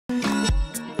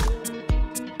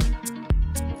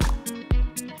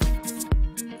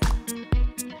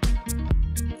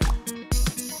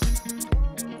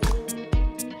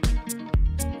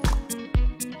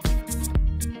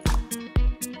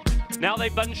Now they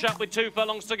bunch up with 2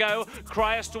 furlongs to go.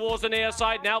 Crius towards the near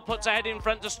side, now puts ahead in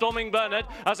front to Storming Bernard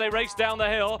as they race down the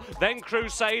hill. Then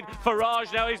Crusade,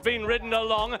 Farage now he's been ridden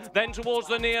along. Then towards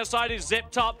the near side is Zip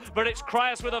Top, but it's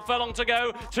Crius with a furlong to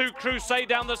go. To Crusade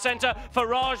down the centre.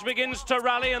 Farage begins to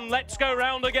rally and let's go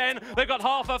round again. They've got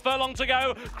half a furlong to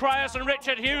go. Crius and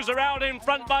Richard Hughes are out in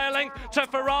front by a length to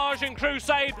Farage and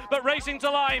Crusade, but racing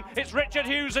to line, it's Richard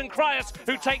Hughes and Crius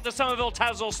who take the Somerville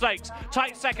Tazzel Stakes.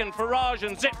 Tight second, Farage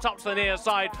and Zip Top to the near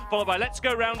side, followed by Let's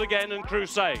Go Round Again and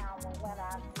Crusade.